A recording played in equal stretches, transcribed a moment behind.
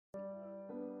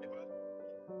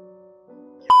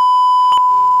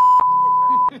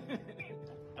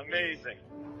Amazing.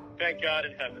 Thank God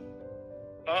in heaven.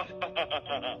 Wow.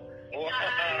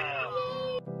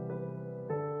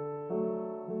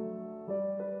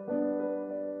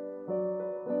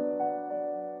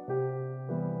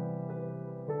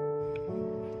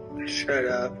 Shut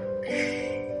up.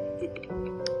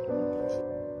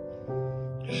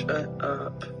 Shut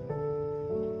up.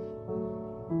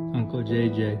 Uncle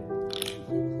JJ.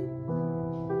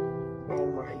 Oh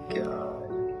my God.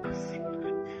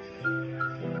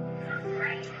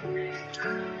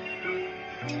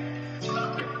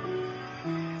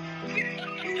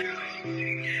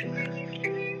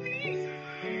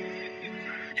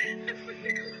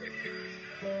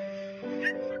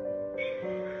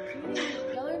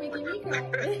 Y'all are making me cry.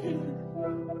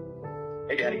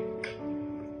 Hey, Daddy.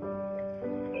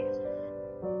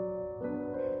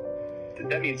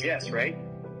 That means yes, right?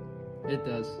 It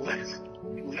does. Let's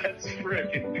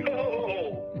frickin'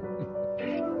 go!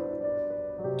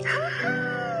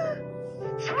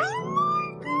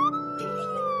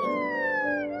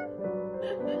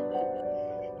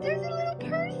 There's a little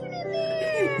person in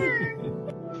there.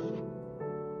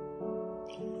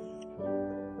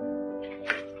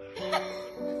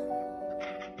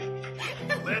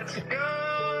 Let's go!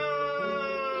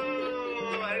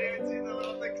 I didn't even see the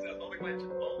little thing because I was holding my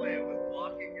Chipotle. It was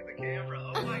blocking the camera.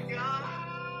 Oh my God!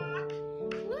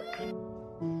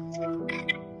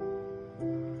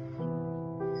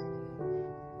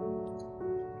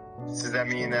 Does that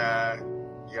mean you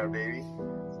got a baby?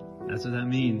 That's what that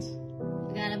means.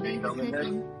 We got a baby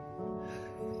cooking.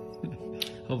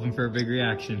 Hoping for a big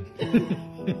reaction.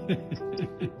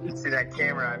 See that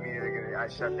camera? I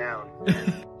shut down.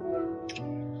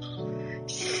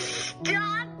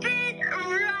 Stop it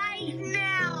right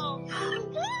now!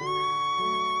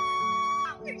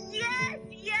 Yes, yes,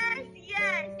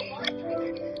 yes!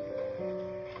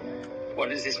 What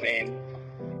does this mean?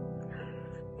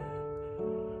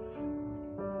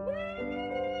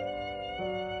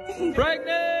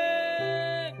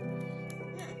 Pregnant!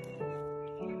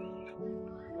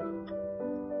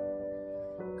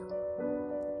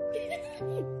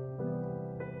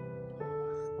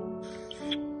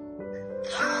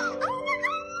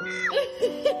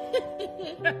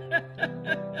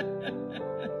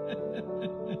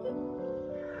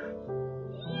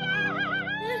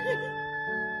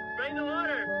 Bring the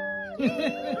water!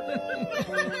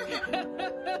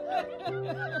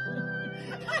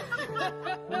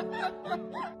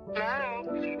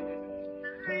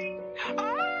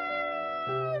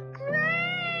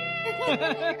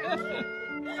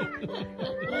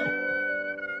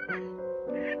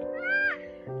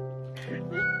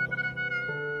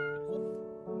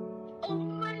 Oh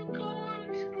my God!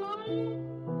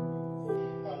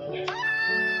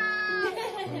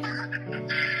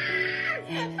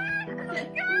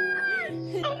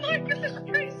 Oh my God!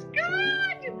 Praise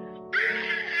God!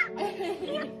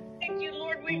 Thank you,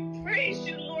 Lord. We praise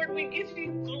you, Lord. We give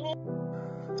you glory.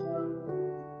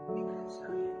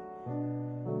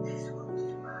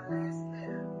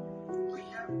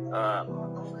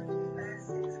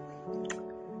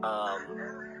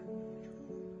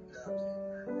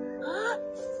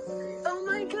 Oh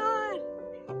my God!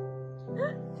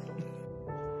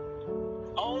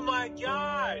 Oh my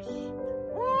gosh!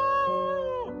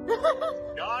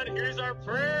 God hears our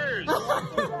prayers! No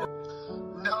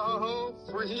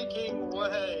freaking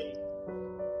way!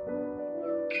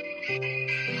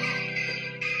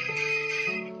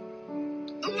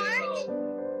 What?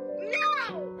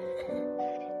 No!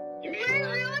 You mean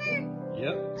Really?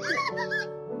 Yep.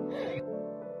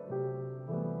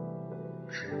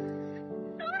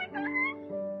 Oh my God!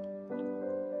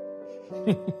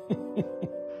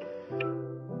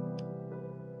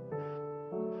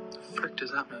 The frick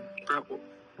does that mean? Bro,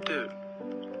 dude.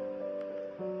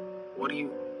 What do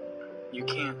you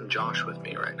can't Josh with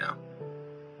me right now.